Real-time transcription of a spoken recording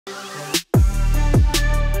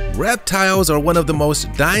Reptiles are one of the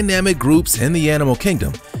most dynamic groups in the animal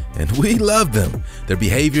kingdom, and we love them. Their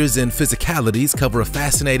behaviors and physicalities cover a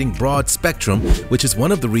fascinating broad spectrum, which is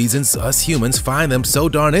one of the reasons us humans find them so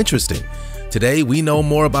darn interesting. Today, we know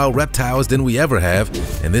more about reptiles than we ever have,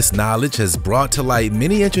 and this knowledge has brought to light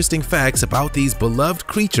many interesting facts about these beloved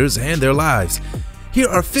creatures and their lives. Here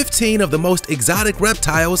are 15 of the most exotic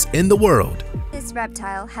reptiles in the world. This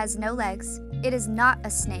reptile has no legs. It is not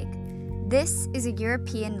a snake. This is a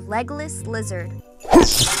European legless lizard.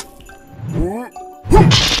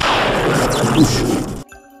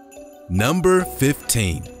 Number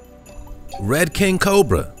 15. Red king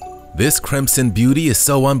cobra. This crimson beauty is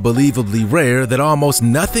so unbelievably rare that almost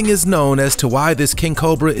nothing is known as to why this king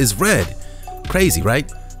cobra is red. Crazy, right?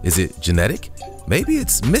 Is it genetic? Maybe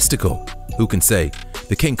it's mystical. Who can say?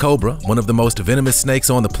 The king cobra, one of the most venomous snakes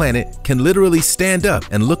on the planet, can literally stand up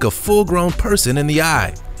and look a full-grown person in the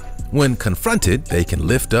eye. When confronted, they can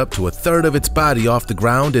lift up to a third of its body off the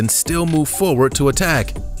ground and still move forward to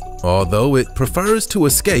attack. Although it prefers to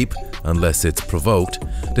escape unless it's provoked.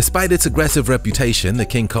 Despite its aggressive reputation, the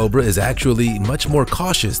king cobra is actually much more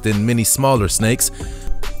cautious than many smaller snakes.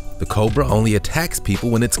 The cobra only attacks people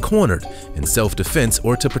when it's cornered, in self-defense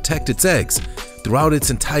or to protect its eggs. Throughout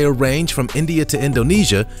its entire range from India to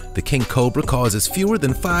Indonesia, the king cobra causes fewer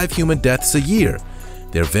than 5 human deaths a year.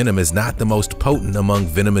 Their venom is not the most potent among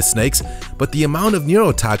venomous snakes, but the amount of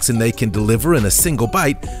neurotoxin they can deliver in a single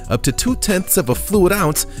bite, up to 0.2 of a fluid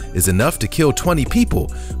ounce, is enough to kill 20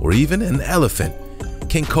 people, or even an elephant.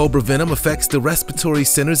 King cobra venom affects the respiratory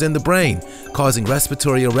centers in the brain, causing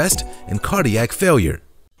respiratory arrest and cardiac failure.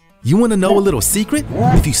 You want to know a little secret?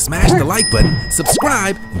 If you smash the like button,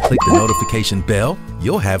 subscribe, and click the notification bell,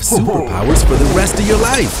 you'll have superpowers for the rest of your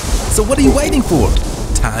life. So what are you waiting for?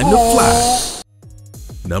 Time to fly!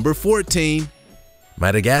 Number 14.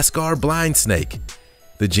 Madagascar blind snake.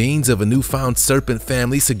 The genes of a newfound serpent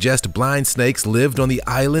family suggest blind snakes lived on the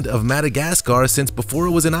island of Madagascar since before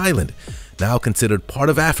it was an island. Now considered part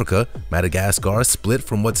of Africa, Madagascar split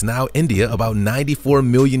from what's now India about 94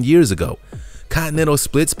 million years ago. Continental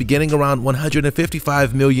splits beginning around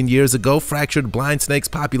 155 million years ago fractured blind snakes'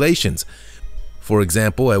 populations. For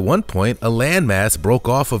example, at one point, a landmass broke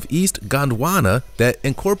off of East Gondwana that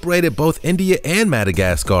incorporated both India and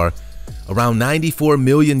Madagascar. Around 94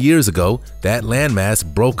 million years ago, that landmass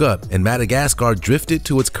broke up and Madagascar drifted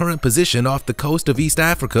to its current position off the coast of East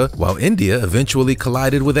Africa, while India eventually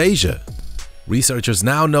collided with Asia. Researchers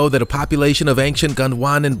now know that a population of ancient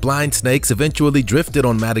Gondwanan blind snakes eventually drifted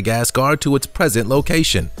on Madagascar to its present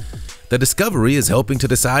location. The discovery is helping to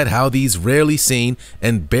decide how these rarely seen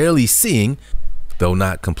and barely seeing, though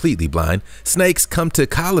not completely blind, snakes come to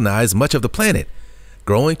colonize much of the planet.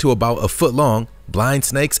 Growing to about a foot long, blind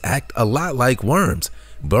snakes act a lot like worms,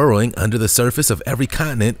 burrowing under the surface of every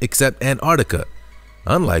continent except Antarctica.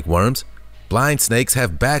 Unlike worms, blind snakes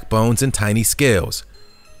have backbones and tiny scales.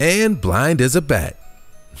 And blind as a bat.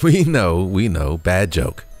 We know, bad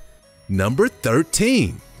joke. Number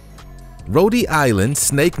 13. Rhode Island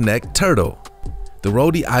snake-necked turtle. The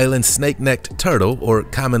Rhode Island snake-necked turtle, or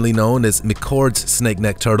commonly known as McCord's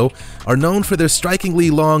snake-necked turtle, are known for their strikingly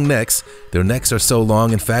long necks. Their necks are so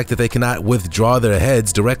long, in fact, that they cannot withdraw their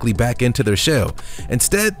heads directly back into their shell.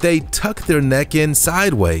 Instead, they tuck their neck in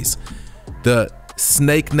sideways. The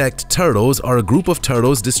snake-necked turtles are a group of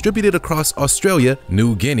turtles distributed across Australia,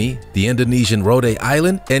 New Guinea, the Indonesian Rhode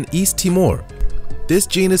Island, and East Timor. This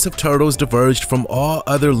genus of turtles diverged from all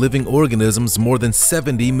other living organisms more than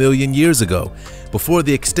 70 million years ago, before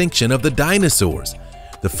the extinction of the dinosaurs.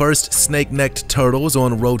 The first snake-necked turtles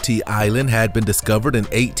on Rhode Island had been discovered in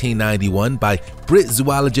 1891 by Brit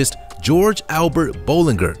zoologist George Albert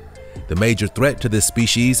Bollinger. The major threat to this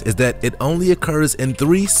species is that it only occurs in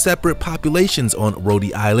 3 separate populations on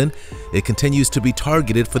Rhode Island. It continues to be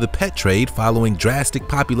targeted for the pet trade following drastic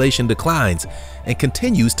population declines and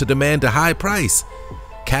continues to demand a high price.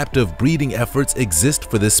 Captive breeding efforts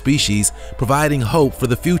exist for this species, providing hope for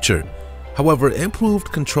the future. However,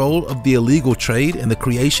 improved control of the illegal trade and the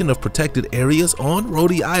creation of protected areas on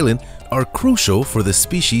Rhode Island are crucial for the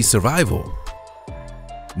species' survival.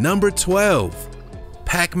 Number 12.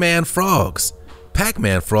 Pac-Man frogs.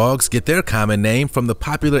 Pac-Man frogs get their common name from the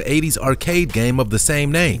popular 80s arcade game of the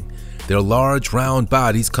same name. Their large, round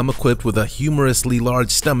bodies come equipped with a humorously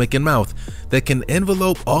large stomach and mouth that can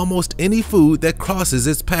envelope almost any food that crosses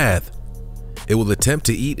its path. It will attempt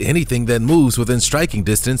to eat anything that moves within striking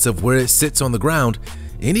distance of where it sits on the ground.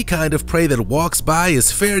 Any kind of prey that walks by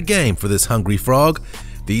is fair game for this hungry frog.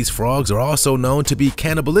 These frogs are also known to be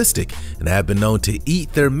cannibalistic and have been known to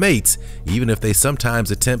eat their mates, even if they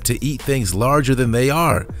sometimes attempt to eat things larger than they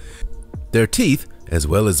are. Their teeth, as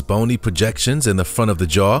well as bony projections in the front of the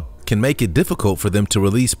jaw, can make it difficult for them to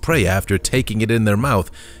release prey after taking it in their mouth,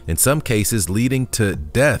 in some cases leading to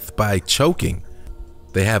death by choking.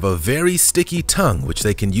 They have a very sticky tongue which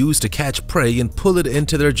they can use to catch prey and pull it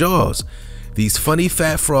into their jaws. These funny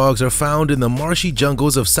fat frogs are found in the marshy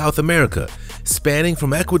jungles of South America, spanning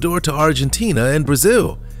from Ecuador to Argentina and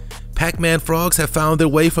Brazil. Pac-Man frogs have found their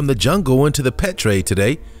way from the jungle into the pet trade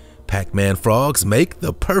today. Pac-Man frogs make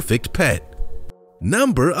the perfect pet.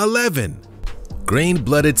 Number 11.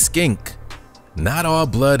 Green-blooded skink. Not all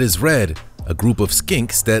blood is red. A group of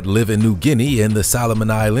skinks that live in New Guinea and the Solomon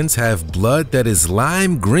Islands have blood that is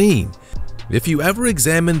lime green. If you ever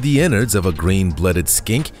examine the innards of a green-blooded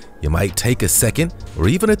skink, you might take a second or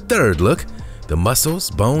even a third look. The muscles,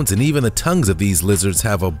 bones, and even the tongues of these lizards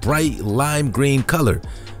have a bright lime green color,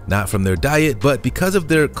 not from their diet, but because of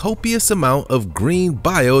their copious amount of green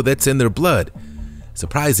bile that's in their blood.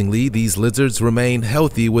 Surprisingly, these lizards remain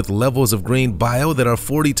healthy with levels of green bile that are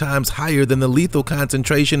 40 times higher than the lethal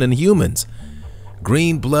concentration in humans.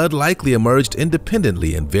 Green blood likely emerged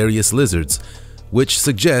independently in various lizards, which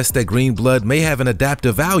suggests that green blood may have an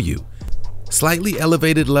adaptive value. Slightly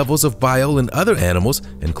elevated levels of bile in other animals,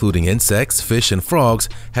 including insects, fish, and frogs,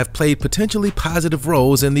 have played potentially positive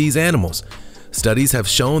roles in these animals. Studies have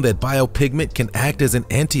shown that biopigment can act as an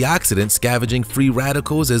antioxidant, scavenging free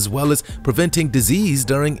radicals as well as preventing disease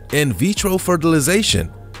during in vitro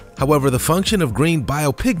fertilization. However, the function of green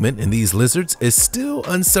biopigment in these lizards is still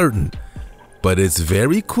uncertain, but it's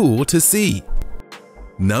very cool to see.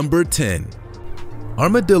 Number 10.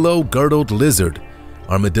 Armadillo-girdled lizard.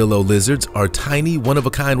 Armadillo lizards are tiny,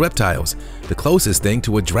 one-of-a-kind reptiles, the closest thing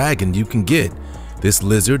to a dragon you can get. This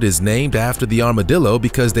lizard is named after the armadillo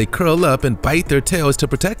because they curl up and bite their tails to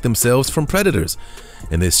protect themselves from predators.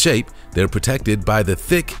 In this shape, they're protected by the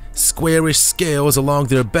thick, squarish scales along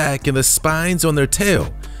their back and the spines on their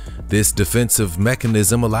tail. This defensive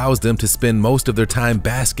mechanism allows them to spend most of their time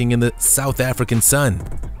basking in the South African sun.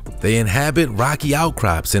 They inhabit rocky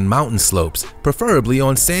outcrops and mountain slopes, preferably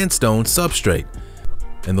on sandstone substrate.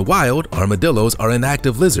 In the wild, armadillos are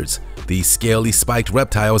inactive lizards. These scaly spiked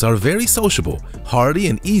reptiles are very sociable, hardy,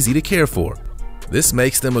 and easy to care for. This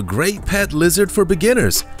makes them a great pet lizard for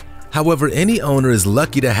beginners. However, any owner is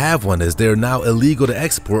lucky to have one, as they are now illegal to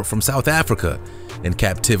export from South Africa. In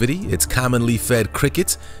captivity, it's commonly fed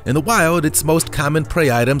crickets. In the wild, its most common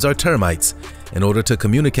prey items are termites. In order to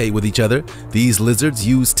communicate with each other, these lizards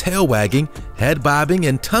use tail wagging, head bobbing,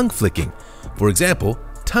 and tongue flicking. For example,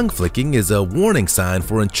 tongue flicking is a warning sign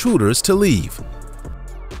for intruders to leave.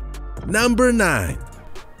 Number 9.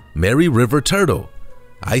 Mary River turtle.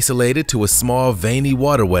 Isolated to a small veiny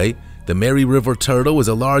waterway, the Mary River turtle is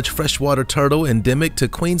a large freshwater turtle endemic to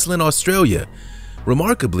Queensland, Australia.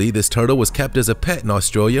 Remarkably, this turtle was kept as a pet in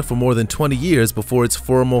Australia for more than 20 years before its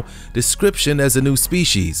formal description as a new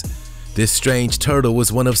species. This strange turtle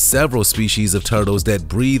was one of several species of turtles that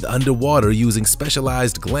breathe underwater using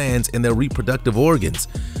specialized glands in their reproductive organs.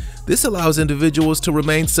 This allows individuals to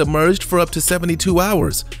remain submerged for up to 72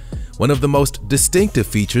 hours. One of the most distinctive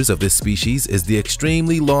features of this species is the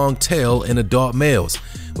extremely long tail in adult males,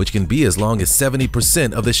 which can be as long as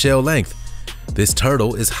 70% of the shell length. This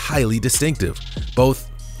turtle is highly distinctive, both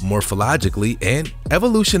morphologically and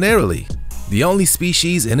evolutionarily. The only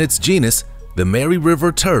species in its genus, the Mary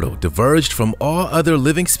River turtle, diverged from all other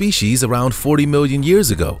living species around 40 million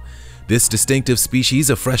years ago. This distinctive species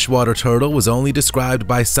of freshwater turtle was only described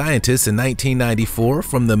by scientists in 1994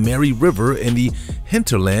 from the Mary River in the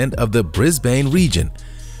hinterland of the Brisbane region.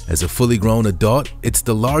 As a fully grown adult, it's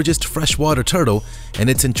the largest freshwater turtle, and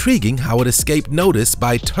it's intriguing how it escaped notice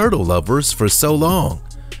by turtle lovers for so long.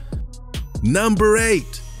 Number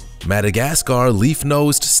 8. Madagascar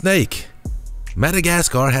leaf-nosed snake.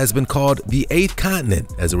 Madagascar has been called the 8th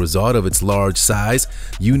continent as a result of its large size,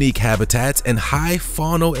 unique habitats, and high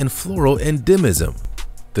faunal and floral endemism.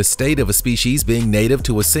 The state of a species being native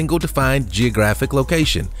to a single defined geographic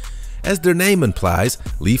location. As their name implies,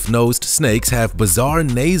 leaf-nosed snakes have bizarre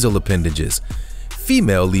nasal appendages.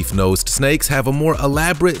 Female leaf-nosed snakes have a more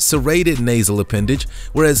elaborate serrated nasal appendage,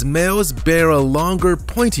 whereas males bear a longer,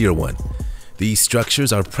 pointier one. These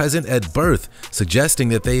structures are present at birth, suggesting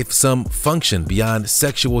that they have some function beyond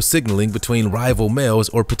sexual signaling between rival males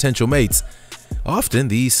or potential mates. Often,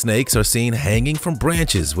 these snakes are seen hanging from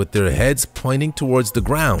branches with their heads pointing towards the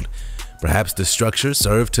ground. Perhaps the structures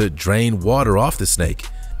serve to drain water off the snake.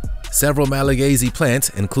 Several Malagasy plants,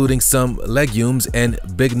 including some legumes and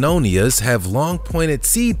bignonias, have long pointed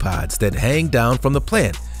seed pods that hang down from the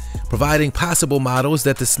plant, providing possible models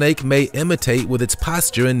that the snake may imitate with its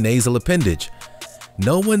posture and nasal appendage.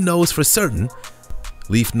 No one knows for certain,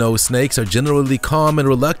 Leaf-nosed snakes are generally calm and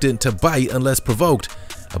reluctant to bite unless provoked.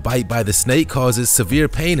 A bite by the snake causes severe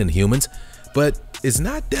pain in humans, but is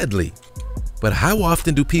not deadly. But how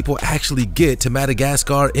often do people actually get to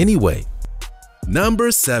Madagascar anyway?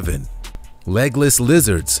 Number 7. Legless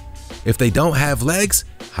lizards. If they don't have legs,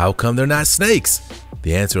 how come they're not snakes?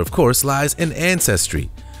 The answer, of course, lies in ancestry.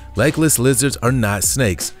 Legless lizards are not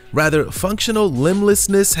snakes. Rather, functional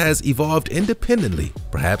limblessness has evolved independently,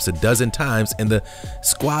 perhaps a dozen times in the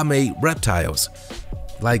squamate reptiles.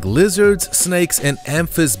 Like lizards, snakes, and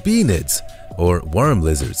amphisbaenids, or worm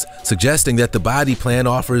lizards, suggesting that the body plan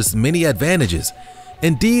offers many advantages.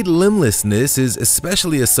 Indeed, limblessness is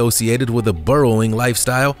especially associated with a burrowing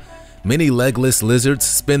lifestyle. Many legless lizards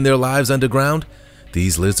spend their lives underground.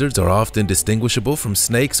 These lizards are often distinguishable from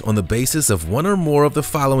snakes on the basis of one or more of the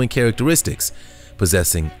following characteristics: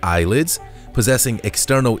 possessing eyelids, possessing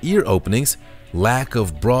external ear openings, lack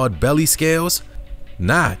of broad belly scales,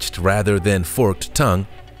 notched rather than forked tongue,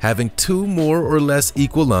 having 2 more or less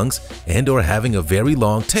equal lungs, and or having a very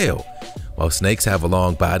long tail, while snakes have a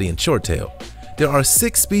long body and short tail. There are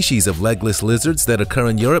 6 species of legless lizards that occur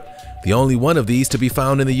in Europe. The only one of these to be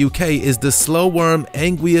found in the UK is the slowworm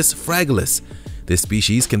Anguius fragilis. This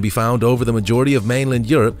species can be found over the majority of mainland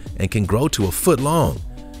Europe and can grow to a foot long.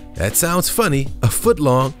 That sounds funny, a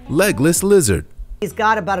foot-long, legless lizard. He's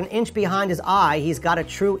got about an inch behind his eye, he's got a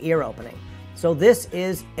true ear opening. So this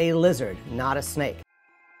is a lizard, not a snake.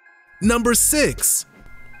 Number 6.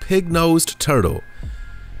 Pig-nosed turtle.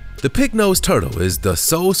 The pig-nosed turtle is the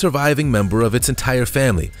sole surviving member of its entire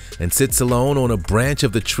family and sits alone on a branch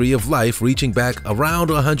of the tree of life reaching back around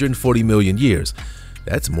 140 million years.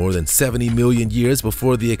 That's more than 70 million years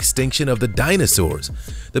before the extinction of the dinosaurs.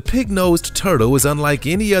 The pig-nosed turtle is unlike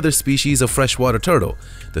any other species of freshwater turtle.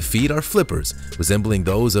 The feet are flippers, resembling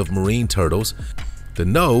those of marine turtles. The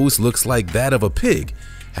nose looks like that of a pig,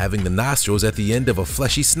 having the nostrils at the end of a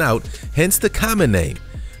fleshy snout, hence the common name.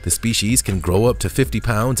 The species can grow up to 50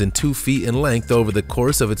 pounds and 2 feet in length over the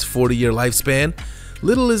course of its 40-year lifespan.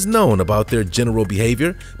 Little is known about their general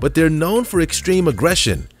behavior, but they're known for extreme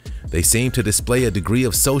aggression. They seem to display a degree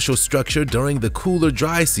of social structure during the cooler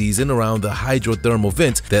dry season around the hydrothermal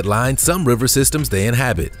vents that line some river systems they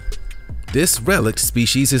inhabit. This relict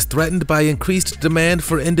species is threatened by increased demand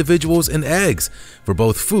for individuals and eggs for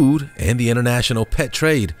both food and the international pet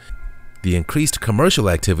trade. The increased commercial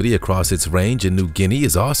activity across its range in New Guinea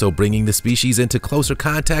is also bringing the species into closer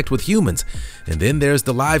contact with humans. And then there's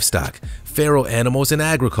the livestock, feral animals, and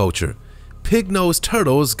agriculture. Pig-nosed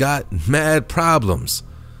turtles got mad problems.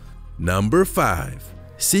 Number 5.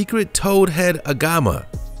 Secret toad-head agama.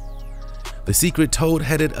 The secret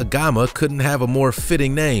toad-headed agama couldn't have a more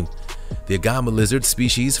fitting name. The agama lizard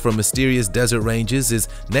species from mysterious desert ranges is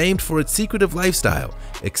named for its secretive lifestyle,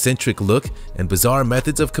 eccentric look, and bizarre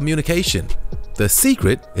methods of communication. The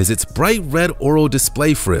secret is its bright red oral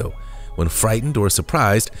display frill. When frightened or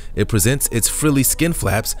surprised, it presents its frilly skin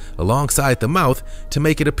flaps alongside the mouth to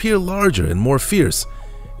make it appear larger and more fierce.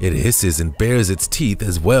 It hisses and bares its teeth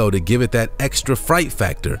as well to give it that extra fright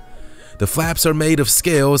factor. The flaps are made of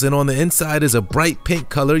scales, and on the inside is a bright pink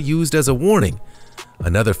color used as a warning.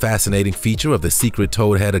 Another fascinating feature of the secret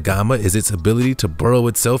toad-head agama is its ability to burrow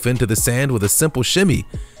itself into the sand with a simple shimmy.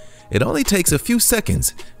 It only takes a few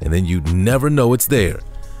seconds, and then you'd never know it's there.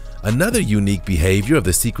 Another unique behavior of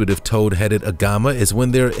the secretive toad-headed agama is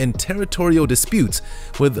when they're in territorial disputes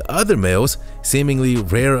with other males, seemingly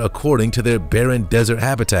rare according to their barren desert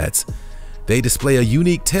habitats. They display a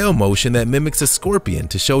unique tail motion that mimics a scorpion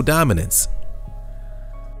to show dominance.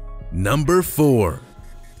 Number 4.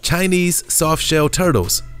 Chinese softshell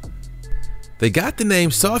turtles. They got the name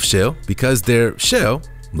softshell because their shell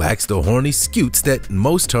lacks the horny scutes that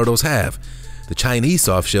most turtles have. The Chinese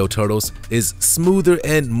softshell turtles is smoother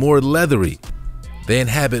and more leathery. They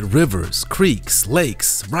inhabit rivers, creeks,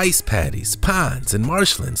 lakes, rice paddies, ponds, and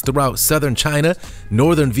marshlands throughout southern China,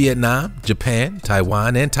 northern Vietnam, Japan,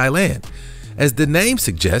 Taiwan, and Thailand. As the name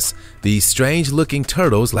suggests, these strange-looking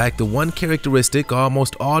turtles lack the one characteristic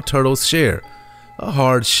almost all turtles share: a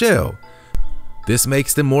hard shell. This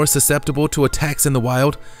makes them more susceptible to attacks in the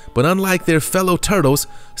wild, but unlike their fellow turtles,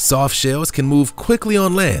 soft shells can move quickly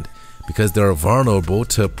on land. Because they're vulnerable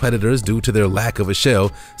to predators due to their lack of a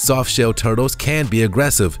shell, soft-shell turtles can be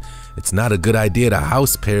aggressive. It's not a good idea to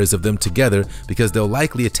house pairs of them together because they'll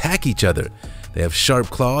likely attack each other. They have sharp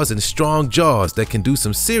claws and strong jaws that can do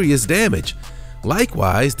some serious damage.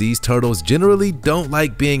 Likewise, these turtles generally don't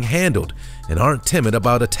like being handled and aren't timid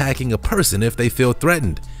about attacking a person if they feel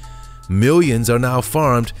threatened. Millions are now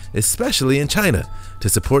farmed, especially in China, to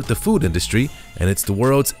support the food industry, and it's the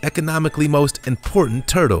world's economically most important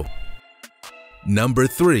turtle. Number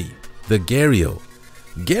 3. The gharial.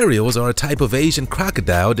 Gharials are a type of Asian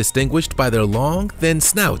crocodile distinguished by their long, thin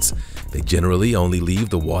snouts. They generally only leave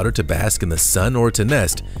the water to bask in the sun or to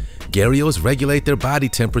nest. Gharials regulate their body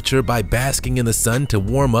temperature by basking in the sun to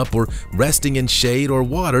warm up or resting in shade or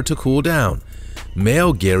water to cool down.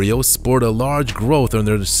 Male gharials sport a large growth on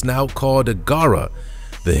their snout called a gara,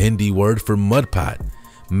 the Hindi word for mudpot.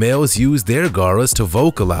 Males use their garas to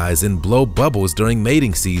vocalize and blow bubbles during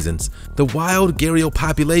mating seasons. The wild gharial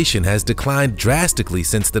population has declined drastically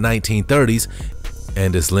since the 1930s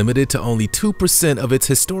and is limited to only 2% of its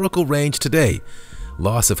historical range today.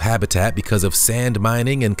 Loss of habitat because of sand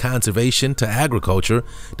mining and conservation to agriculture,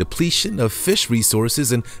 depletion of fish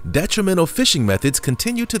resources, and detrimental fishing methods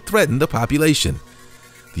continue to threaten the population.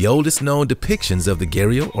 The oldest known depictions of the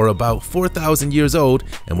gharial are about 4,000 years old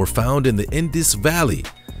and were found in the Indus Valley.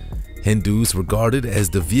 Hindus regard it as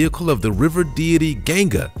the vehicle of the river deity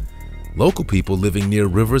Ganga. Local people living near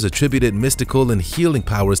rivers attributed mystical and healing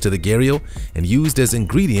powers to the gharial and used as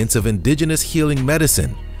ingredients of indigenous healing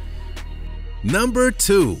medicine. Number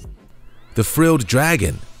 2. The frilled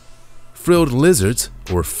dragon. Frilled lizards,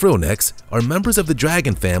 or frillnecks, are members of the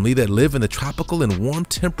dragon family that live in the tropical and warm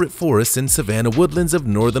temperate forests and savanna woodlands of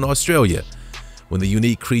northern Australia. When the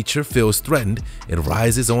unique creature feels threatened, it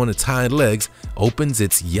rises on its hind legs, opens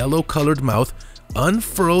its yellow-colored mouth,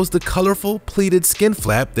 unfurls the colorful pleated skin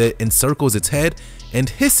flap that encircles its head, and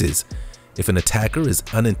hisses. If an attacker is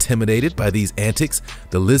unintimidated by these antics,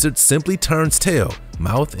 the lizard simply turns tail,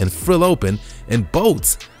 mouth and frill open, and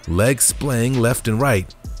bolts, legs splaying left and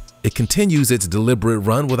right. It continues its deliberate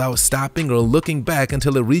run without stopping or looking back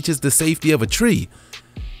until it reaches the safety of a tree.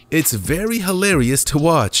 It's very hilarious to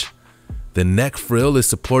watch. The neck frill is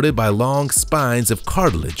supported by long spines of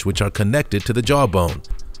cartilage which are connected to the jawbone.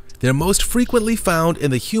 They're most frequently found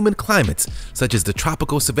in the humid climates, such as the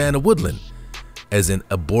tropical savanna woodland. As an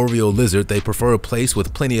arboreal lizard, they prefer a place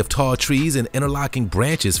with plenty of tall trees and interlocking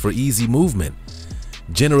branches for easy movement.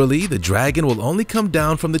 Generally, the dragon will only come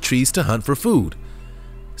down from the trees to hunt for food,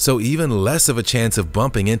 so even less of a chance of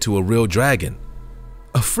bumping into a real dragon.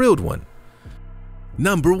 A frilled one.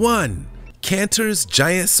 Number 1. Cantor's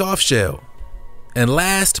giant softshell. And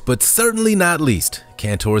last but certainly not least,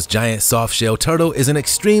 Cantor's giant softshell turtle is an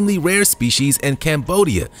extremely rare species in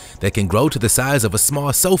Cambodia that can grow to the size of a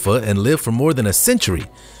small sofa and live for more than a century.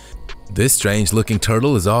 This strange-looking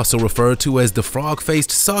turtle is also referred to as the frog-faced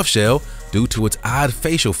softshell due to its odd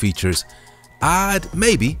facial features. Odd,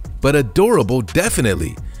 maybe, but adorable,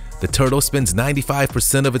 definitely. The turtle spends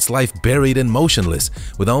 95% of its life buried and motionless,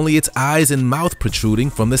 with only its eyes and mouth protruding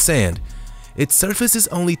from the sand. It surfaces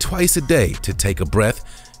only twice a day to take a breath,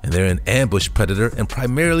 and they're an ambush predator and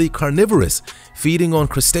primarily carnivorous, feeding on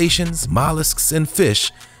crustaceans, mollusks, and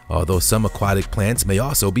fish, although some aquatic plants may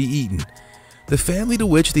also be eaten. The family to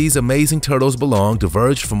which these amazing turtles belong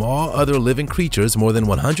diverged from all other living creatures more than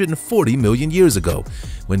 140 million years ago,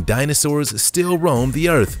 when dinosaurs still roamed the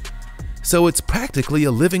earth. So it's practically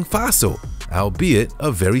a living fossil, albeit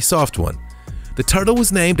a very soft one. The turtle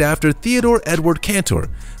was named after Theodore Edward Cantor,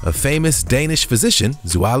 a famous Danish physician,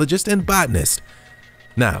 zoologist, and botanist.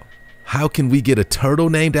 Now, how can we get a turtle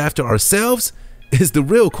named after ourselves? Is the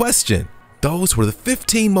real question. Those were the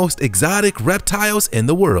 15 most exotic reptiles in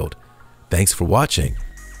the world. Thanks for watching.